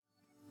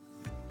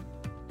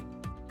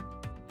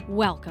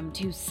Welcome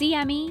to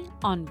CME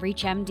on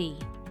ReachMD.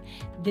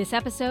 This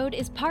episode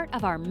is part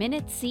of our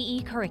Minute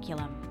CE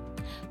curriculum.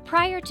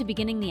 Prior to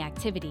beginning the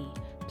activity,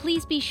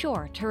 please be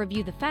sure to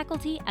review the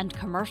faculty and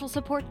commercial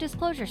support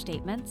disclosure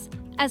statements,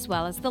 as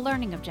well as the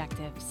learning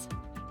objectives.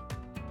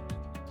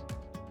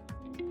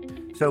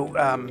 So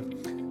I'm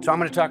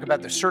going to talk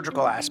about the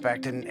surgical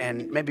aspect,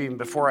 and maybe even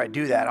before I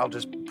do that, I'll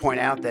just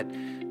point out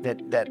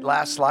that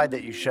last slide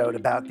that you showed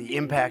about the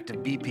impact of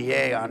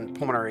BPA on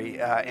pulmonary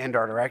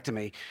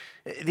endarterectomy.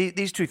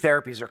 These two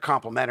therapies are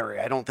complementary.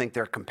 I don't think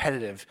they're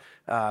competitive,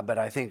 but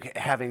I think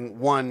having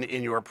one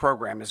in your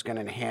program is going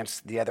to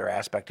enhance the other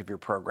aspect of your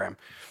program.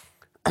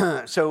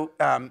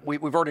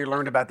 We've already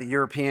learned about the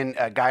European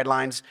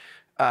guidelines.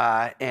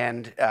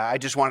 And I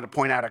just wanted to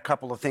point out a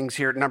couple of things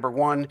here. Number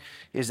one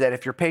is that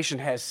if your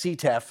patient has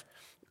CTEPH,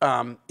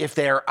 if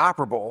they are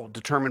operable,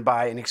 determined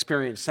by an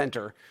experienced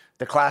center,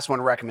 the class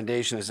 1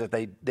 recommendation is that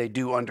they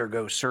do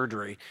undergo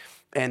surgery.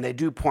 And they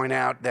do point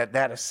out that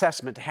that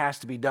assessment has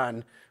to be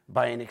done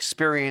by an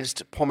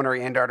experienced pulmonary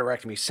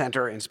endarterectomy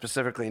center, and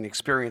specifically an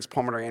experienced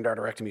pulmonary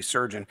endarterectomy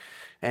surgeon.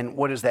 And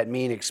what does that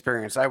mean,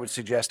 experience? I would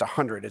suggest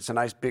 100. It's a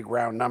nice big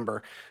round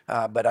number,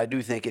 but I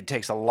do think it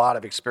takes a lot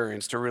of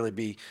experience to really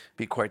be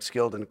quite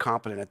skilled and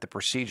competent at the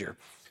procedure.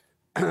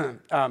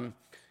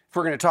 If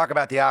we're going to talk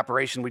about the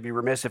operation, we'd be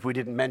remiss if we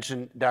didn't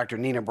mention Dr.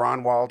 Nina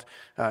Braunwald.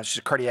 She's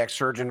a cardiac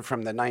surgeon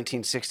from the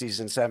 1960s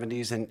and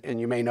 70s,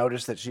 and you may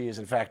notice that she is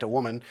in fact a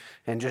woman,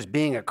 and just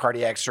being a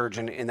cardiac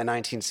surgeon in the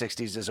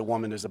 1960s as a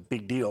woman is a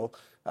big deal.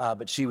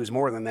 But she was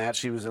more than that.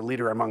 She was a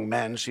leader among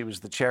men. She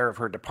was the chair of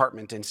her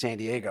department in San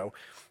Diego,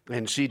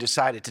 and she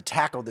decided to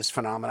tackle this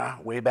phenomena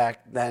way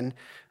back then.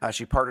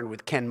 She partnered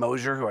with Ken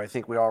Mosier, who I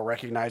think we all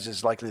recognize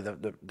as likely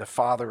the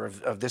father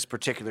of this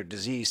particular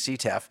disease,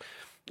 CTEPH.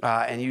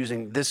 And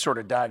using this sort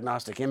of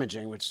diagnostic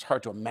imaging, which is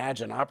hard to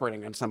imagine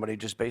operating on somebody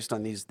just based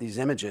on these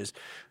images,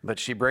 but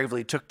she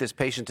bravely took this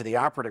patient to the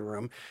operating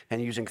room,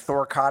 and using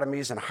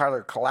thoracotomies and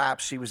hilar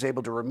collapse, she was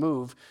able to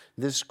remove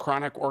this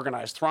chronic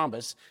organized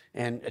thrombus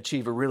and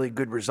achieve a really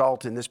good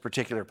result in this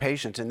particular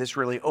patient. And this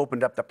really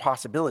opened up the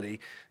possibility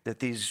that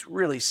these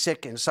really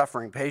sick and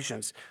suffering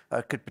patients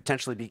could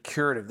potentially be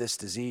cured of this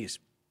disease.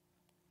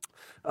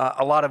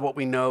 A lot of what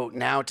we know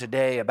now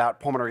today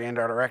about pulmonary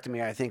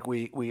endarterectomy, I think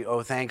we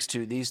owe thanks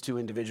to these two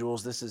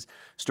individuals. This is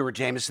Stuart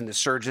Jamieson, the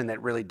surgeon that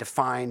really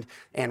defined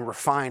and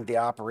refined the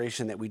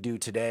operation that we do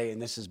today.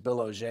 And this is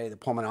Bill Auger, the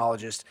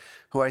pulmonologist,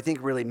 who I think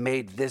really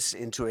made this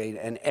into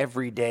an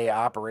everyday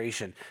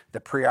operation, the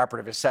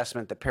preoperative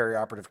assessment, the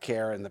perioperative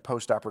care, and the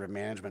postoperative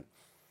management.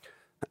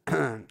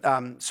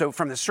 So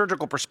from the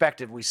surgical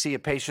perspective, we see a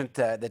patient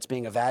that's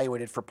being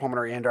evaluated for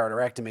pulmonary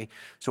endarterectomy.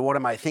 So what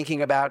am I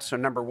thinking about? So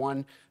number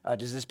one,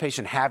 does this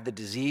patient have the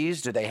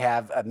disease? Do they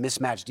have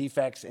mismatched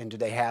defects? And do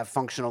they have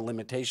functional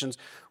limitations?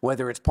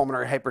 Whether it's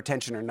pulmonary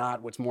hypertension or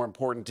not, what's more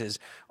important is,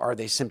 are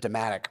they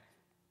symptomatic?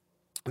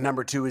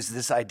 Number two is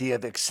this idea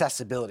of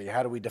accessibility.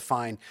 How do we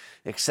define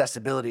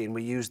accessibility? And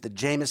we use the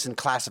Jamieson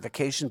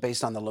classification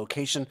based on the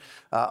location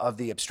of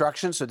the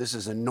obstruction. So this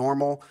is a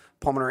normal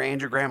pulmonary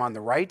angiogram on the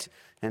right.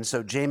 And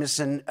so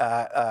Jamieson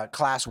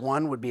class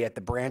 1 would be at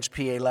the branch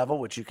PA level,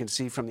 which you can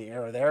see from the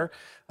arrow there.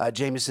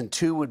 Jamieson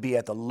 2 would be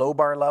at the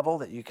lobar level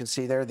that you can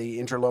see there, the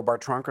interlobar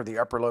trunk or the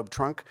upper lobe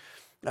trunk.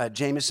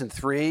 Jamieson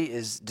 3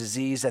 is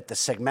disease at the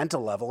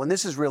segmental level, and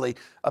this is really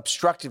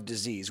obstructive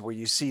disease where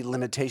you see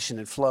limitation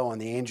in flow on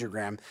the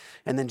angiogram.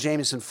 And then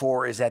Jamieson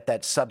 4 is at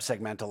that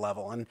subsegmental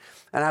level. And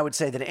I would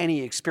say that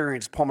any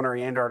experienced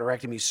pulmonary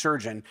endarterectomy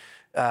surgeon,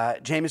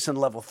 Jamieson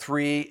level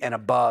 3 and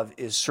above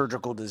is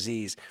surgical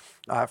disease.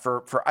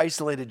 For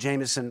isolated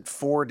Jamieson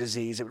 4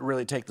 disease, it would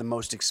really take the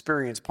most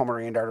experienced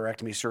pulmonary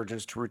endarterectomy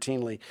surgeons to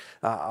routinely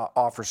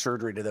offer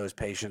surgery to those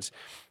patients.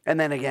 And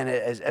then again,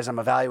 as I'm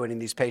evaluating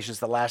these patients,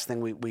 the last thing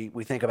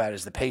we think about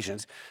is the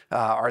patients.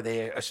 Are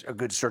they a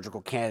good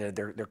surgical candidate?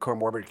 Their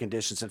comorbid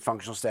conditions and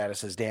functional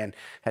status, as Dan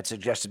had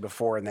suggested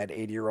before, in that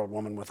 80-year-old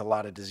woman with a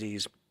lot of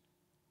disease.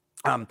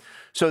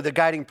 So the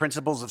guiding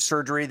principles of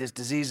surgery, this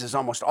disease is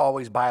almost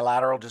always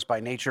bilateral just by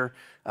nature,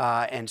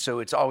 and so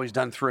it's always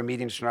done through a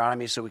median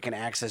sternotomy so we can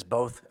access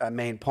both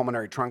main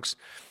pulmonary trunks.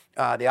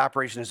 The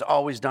operation is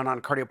always done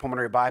on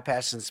cardiopulmonary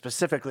bypass, and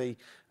specifically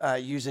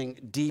using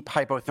deep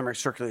hypothermic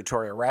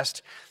circulatory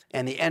arrest.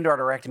 And the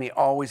endarterectomy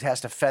always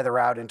has to feather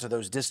out into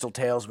those distal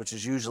tails, which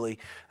is usually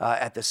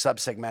at the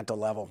subsegmental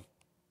level.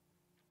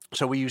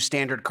 So we use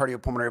standard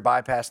cardiopulmonary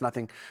bypass,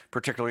 nothing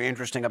particularly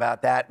interesting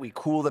about that. We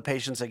cool the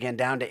patients again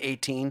down to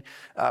 18,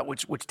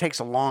 which takes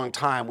a long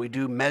time. We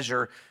do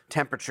measure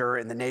temperature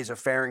in the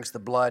nasopharynx, the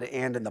blood,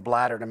 and in the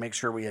bladder to make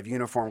sure we have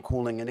uniform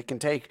cooling. And it can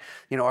take,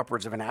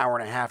 upwards of an hour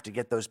and a half to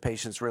get those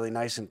patients really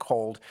nice and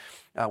cold.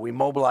 We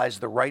mobilize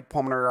the right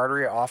pulmonary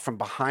artery off from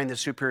behind the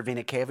superior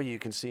vena cava. You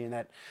can see in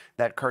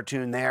that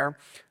cartoon there.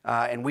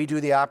 And we do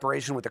the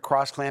operation with a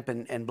cross clamp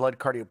and blood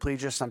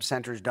cardioplegia. Some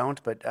centers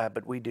don't,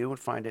 but we do and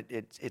find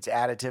it's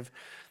additive.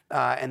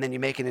 And then you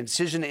make an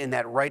incision in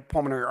that right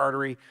pulmonary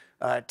artery,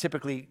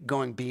 typically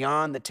going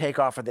beyond the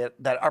takeoff of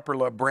that upper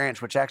lobe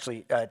branch, which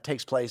actually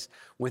takes place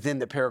within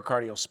the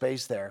pericardial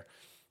space there.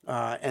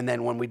 And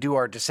then when we do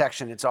our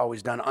dissection, it's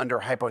always done under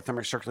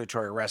hypothermic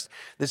circulatory arrest.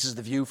 This is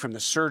the view from the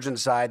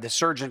surgeon's side. The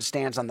surgeon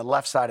stands on the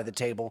left side of the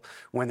table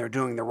when they're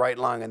doing the right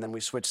lung, and then we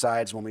switch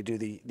sides when we do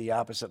the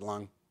opposite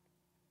lung.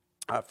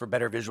 For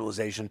better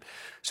visualization.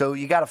 So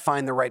you got to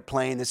find the right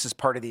plane. This is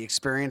part of the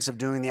experience of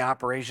doing the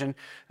operation.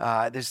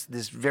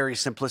 This very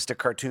simplistic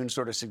cartoon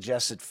sort of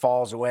suggests it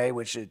falls away,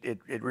 which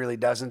it really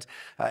doesn't.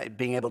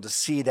 Being able to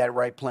see that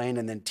right plane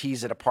and then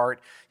tease it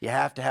apart. You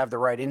have to have the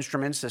right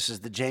instruments. This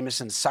is the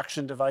Jameson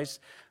suction device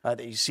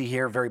that you see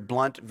here, very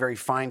blunt, very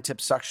fine tip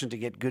suction to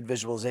get good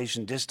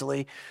visualization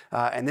distally.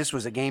 And this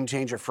was a game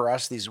changer for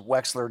us, these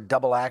Wechsler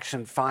double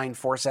action fine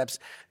forceps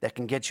that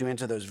can get you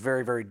into those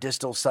very, very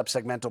distal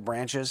subsegmental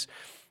branches.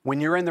 When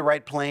you're in the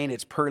right plane,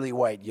 it's pearly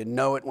white. You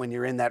know it when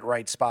you're in that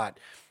right spot.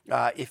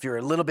 If you're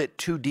a little bit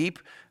too deep,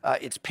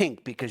 it's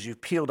pink because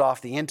you've peeled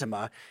off the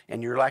intima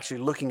and you're actually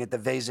looking at the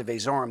vasa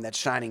vasorum that's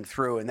shining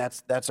through, and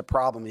that's a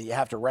problem. You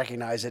have to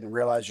recognize it and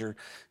realize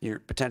you're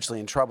potentially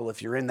in trouble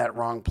if you're in that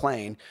wrong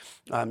plane.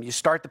 You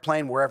start the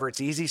plane wherever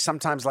it's easy.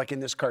 Sometimes, like in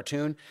this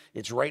cartoon,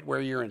 it's right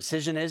where your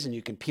incision is and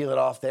you can peel it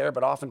off there,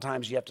 but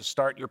oftentimes you have to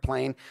start your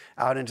plane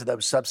out into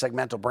those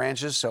subsegmental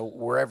branches, so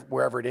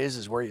wherever it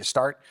is where you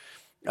start.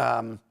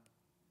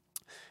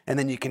 And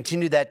then you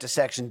continue that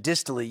dissection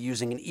distally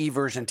using an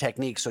eversion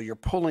technique. So you're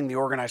pulling the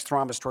organized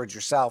thrombus towards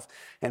yourself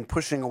and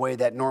pushing away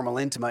that normal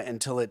intima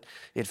until it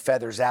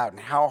feathers out. And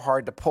how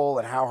hard to pull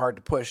and how hard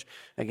to push,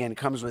 again,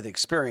 comes with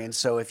experience.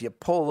 So if you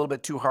pull a little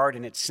bit too hard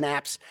and it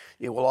snaps,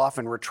 it will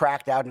often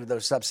retract out into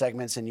those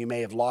subsegments and you may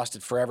have lost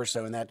it forever.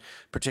 So in that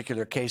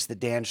particular case that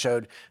Dan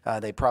showed,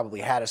 they probably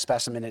had a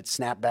specimen, it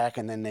snapped back,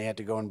 and then they had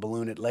to go and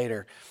balloon it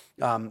later.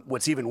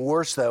 What's even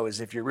worse, though,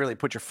 is if you really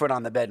put your foot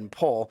on the bed and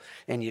pull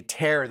and you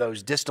tear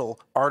those distal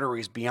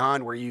arteries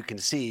beyond where you can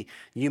see,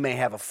 you may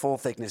have a full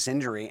thickness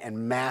injury and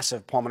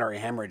massive pulmonary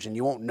hemorrhage, and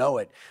you won't know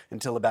it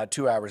until about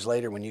 2 hours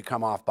later when you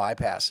come off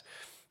bypass.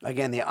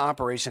 Again, the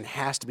operation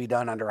has to be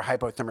done under a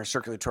hypothermic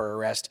circulatory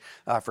arrest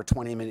for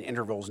 20-minute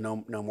intervals,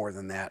 no more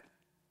than that.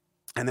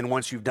 And then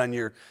once you've done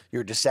your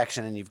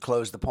dissection and you've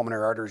closed the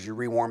pulmonary arteries, you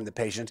rewarm the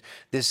patient.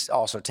 This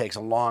also takes a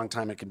long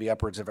time. It can be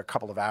upwards of a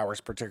couple of hours,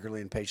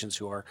 particularly in patients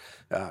who are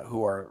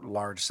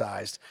large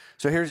sized.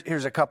 So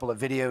here's a couple of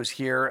videos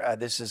here.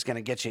 This is going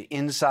to get you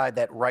inside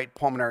that right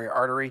pulmonary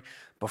artery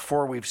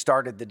before we've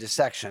started the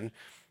dissection.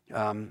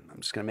 I'm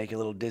just going to make you a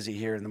little dizzy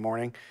here in the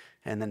morning.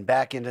 And then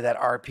back into that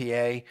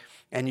RPA.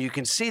 And you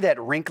can see that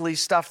wrinkly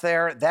stuff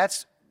there.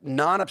 That's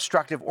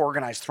non-obstructive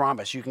organized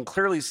thrombus. You can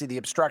clearly see the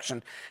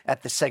obstruction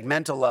at the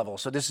segmental level.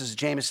 So this is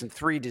Jameson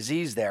 3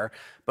 disease there,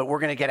 but we're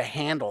going to get a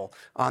handle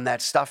on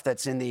that stuff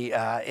that's in the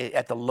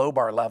at the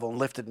lobar level and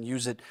lift it and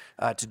use it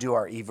to do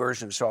our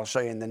eversion. So I'll show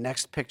you in the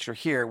next picture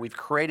here. We've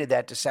created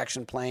that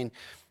dissection plane,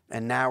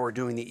 and now we're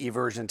doing the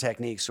eversion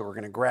technique. So we're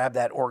going to grab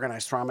that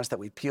organized thrombus that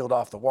we peeled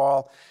off the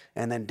wall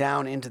and then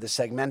down into the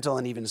segmental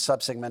and even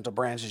subsegmental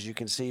branches. You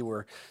can see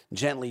we're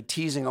gently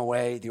teasing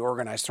away the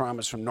organized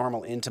thrombus from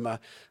normal intima.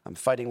 I'm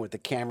fighting with the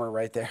camera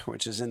right there,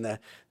 which is in that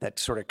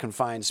sort of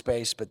confined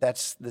space, but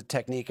that's the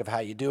technique of how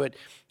you do it.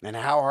 And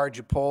how hard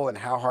you pull and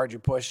how hard you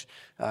push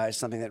is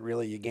something that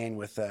really you gain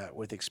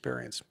with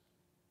experience.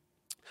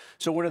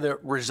 So what are the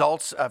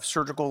results of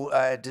surgical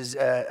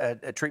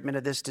treatment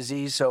of this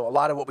disease? So a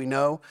lot of what we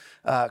know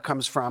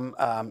comes from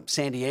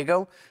San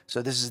Diego.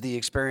 So this is the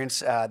experience,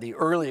 the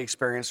early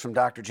experience from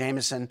Dr.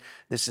 Jameson.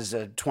 This is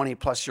a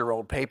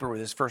 20-plus-year-old paper with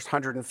his first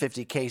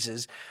 150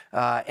 cases.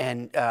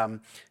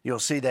 And you'll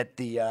see that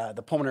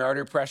the pulmonary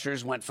artery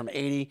pressures went from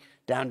 80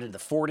 down to the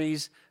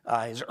 40s.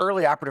 His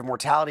early operative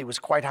mortality was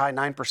quite high,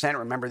 9%.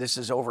 Remember, this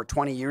is over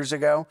 20 years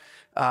ago.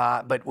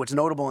 But what's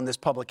notable in this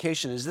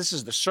publication is this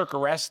is the circ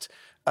arrest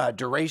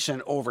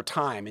duration over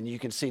time. And you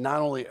can see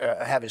not only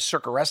have his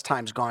circ arrest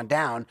times gone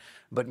down,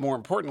 but more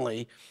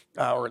importantly,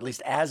 or at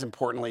least as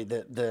importantly,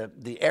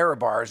 the error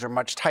bars are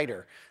much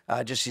tighter,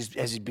 just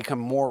as he's become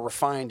more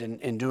refined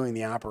in doing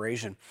the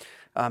operation.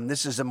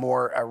 This is a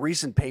more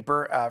recent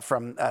paper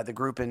from the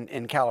group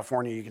in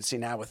California. You can see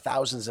now with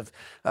thousands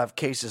of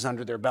cases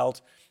under their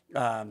belt.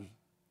 And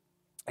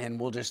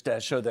we'll just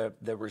show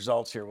the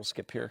results here. We'll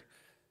skip here.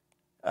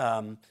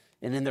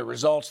 And in the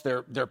results,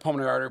 their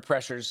pulmonary artery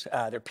pressures,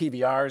 their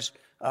PVRs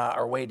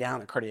are way down.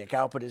 The cardiac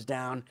output is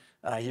down.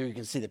 Here you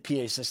can see the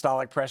PA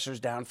systolic pressures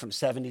down from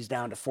 70s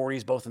down to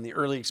 40s, both in the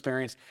early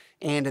experience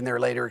and in their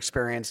later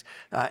experience.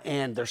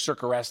 And their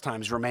circ arrest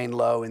times remain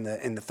low in the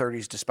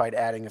 30s, despite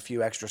adding a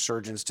few extra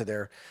surgeons to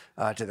their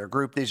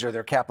group. These are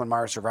their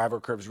Kaplan-Meier survival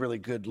curves, really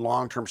good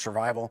long-term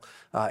survival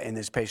in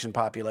this patient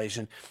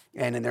population.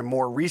 And in their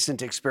more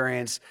recent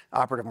experience,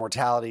 operative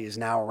mortality is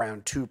now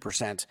around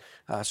 2%.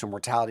 So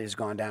mortality has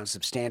gone down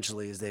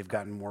substantially as they've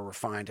gotten more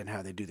refined in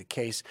how they do the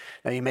case.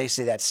 Now you may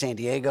say that's San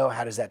Diego.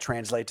 How does that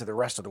translate to the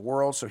rest of the world?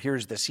 So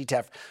here's the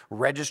CTEPH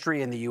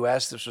registry in the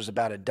US. This was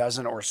about a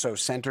dozen or so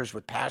centers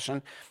with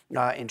passion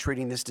in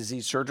treating this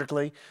disease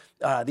surgically.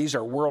 These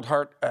are World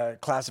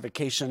Heart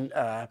Classification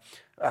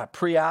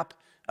pre-op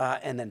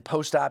And then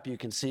post-op, you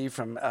can see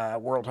from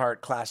World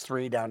Heart Class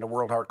 3 down to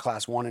World Heart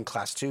Class 1 and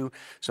Class 2.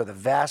 So the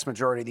vast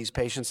majority of these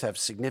patients have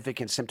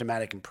significant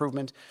symptomatic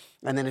improvement.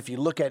 And then if you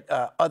look at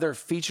other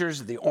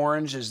features, the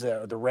orange is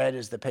the red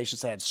is the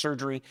patients that had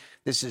surgery.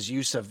 This is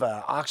use of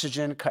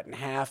oxygen cut in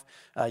half,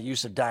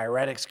 use of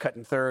diuretics cut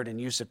in third,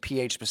 and use of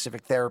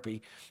pH-specific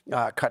therapy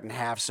cut in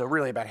half. So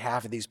really about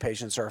half of these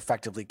patients are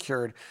effectively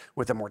cured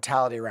with a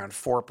mortality around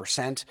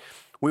 4%.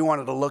 We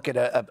wanted to look at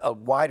a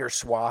wider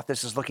swath.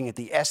 This is looking at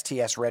the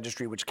STS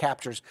registry, which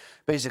captures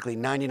basically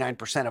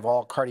 99% of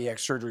all cardiac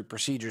surgery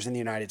procedures in the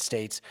United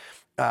States.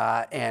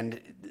 And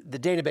the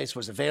database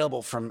was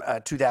available from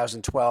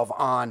 2012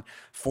 on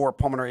for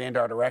pulmonary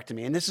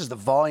endarterectomy. And this is the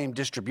volume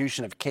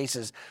distribution of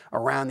cases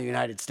around the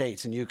United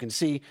States. And you can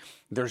see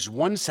there's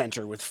one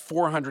center with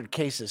 400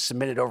 cases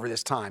submitted over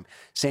this time,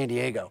 San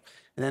Diego.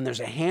 And then there's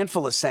a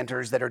handful of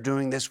centers that are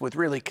doing this with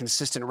really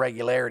consistent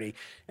regularity.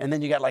 And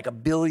then you got like a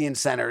billion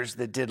centers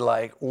that did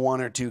like 1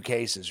 or 2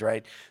 cases,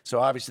 right? So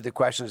obviously the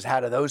question is, how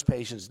do those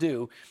patients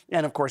do?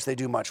 And of course, they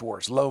do much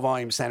worse. Low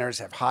volume centers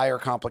have higher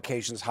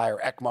complications, higher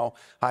ECMO,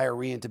 higher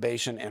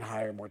reintubation, and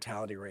higher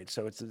mortality rates.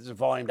 So it's a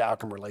volume to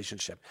outcome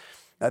relationship.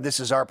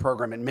 This is our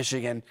program in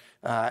Michigan,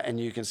 and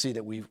you can see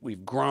that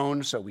we've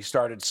grown. So we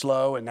started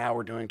slow, and now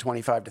we're doing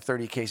 25 to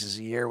 30 cases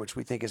a year, which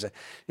we think is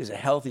a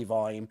healthy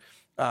volume.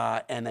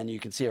 And then you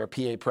can see our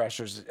PA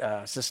pressures,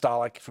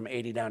 systolic from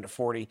 80 down to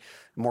 40,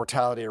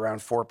 mortality around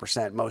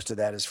 4%. Most of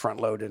that is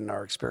front-loaded in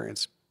our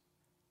experience.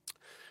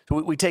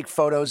 So we take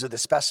photos of the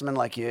specimen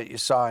like you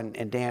saw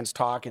in Dan's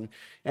talk, and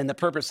the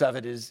purpose of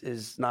it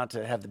is not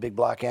to have the big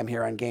block M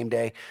here on game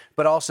day,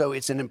 but also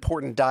it's an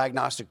important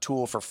diagnostic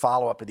tool for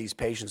follow-up of these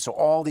patients. So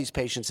all these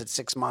patients at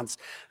 6 months,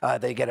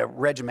 they get a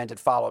regimented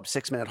follow-up,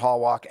 6-minute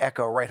hall walk,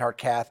 echo, right heart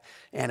cath,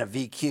 and a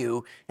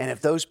VQ. And if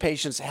those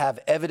patients have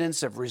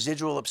evidence of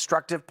residual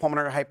obstructive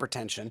pulmonary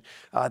hypertension,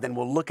 then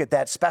we'll look at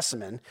that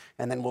specimen,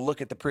 and then we'll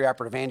look at the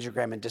preoperative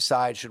angiogram and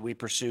decide should we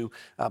pursue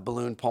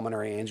balloon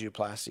pulmonary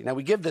angioplasty. Now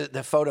we give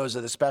the photos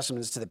of the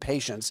specimens to the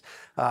patients,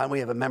 and we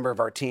have a member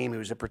of our team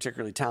who's a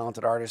particularly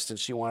talented artist, and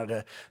she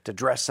wanted to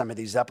dress some of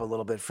these up a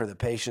little bit for the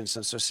patients.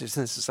 And so this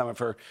is some of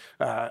her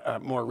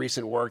more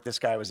recent work. This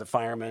guy was a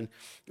fireman.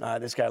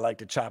 This guy liked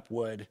to chop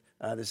wood.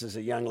 This is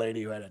a young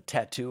lady who had a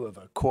tattoo of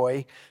a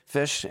koi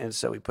fish, and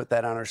so we put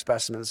that on her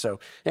specimen. So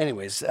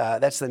anyways,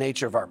 that's the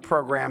nature of our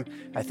program.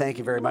 I thank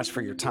you very much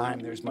for your time.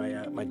 There's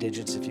my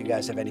digits. If you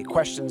guys have any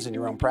questions in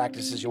your own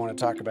practices you want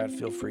to talk about,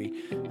 feel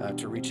free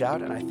to reach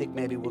out, and I think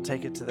maybe we'll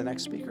take it to the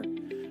next speaker.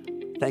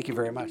 Thank you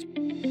very much.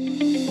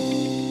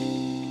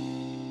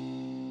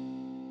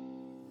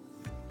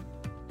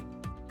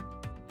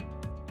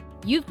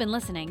 You've been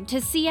listening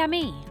to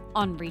CME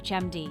on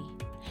ReachMD.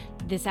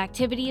 This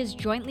activity is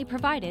jointly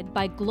provided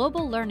by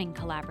Global Learning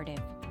Collaborative,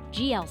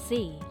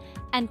 GLC,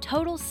 and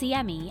Total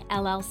CME,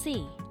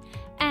 LLC,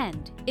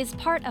 and is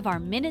part of our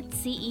Minute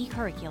CE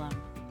curriculum.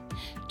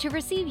 To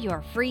receive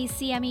your free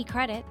CME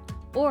credit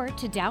or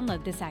to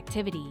download this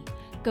activity,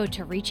 go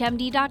to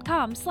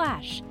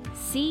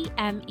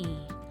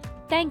reachmd.com/CME.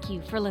 Thank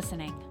you for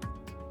listening.